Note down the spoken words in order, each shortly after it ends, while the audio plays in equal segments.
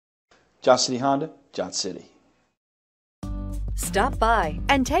Johnson City Honda, Johnson City. Stop by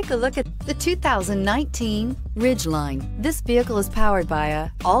and take a look at the 2019 Ridgeline. This vehicle is powered by a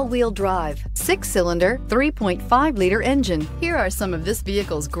all-wheel drive, 6-cylinder, 3.5-liter engine. Here are some of this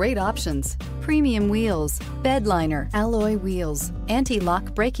vehicle's great options: premium wheels, bed liner, alloy wheels,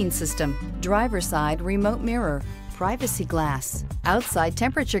 anti-lock braking system, driver's side remote mirror, privacy glass, outside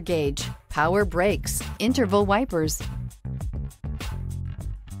temperature gauge, power brakes, interval wipers.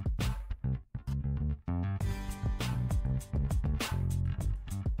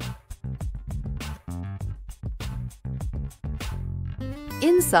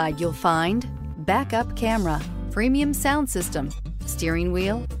 Inside you'll find backup camera, premium sound system, steering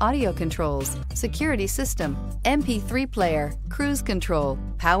wheel audio controls, security system, MP3 player, cruise control,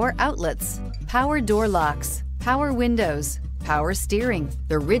 power outlets, power door locks, power windows, power steering.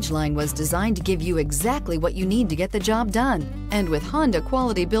 The Ridgeline was designed to give you exactly what you need to get the job done. And with Honda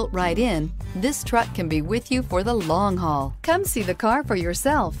quality built right in, this truck can be with you for the long haul. Come see the car for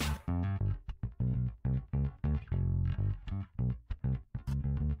yourself.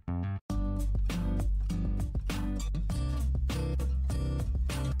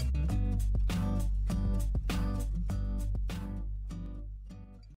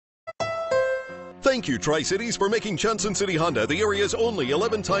 Thank you, Tri-Cities, for making Johnson City Honda the area's only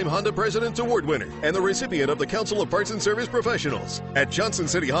 11-time Honda President's Award winner and the recipient of the Council of Parts and Service Professionals. At Johnson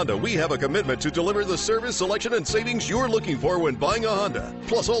City Honda, we have a commitment to deliver the service, selection, and savings you're looking for when buying a Honda.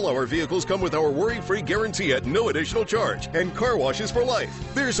 Plus, all our vehicles come with our worry-free guarantee at no additional charge and car washes for life.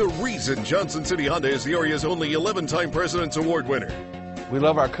 There's a reason Johnson City Honda is the area's only 11-time President's Award winner. We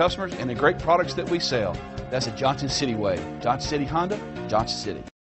love our customers and the great products that we sell. That's the Johnson City way. Johnson City Honda, Johnson City.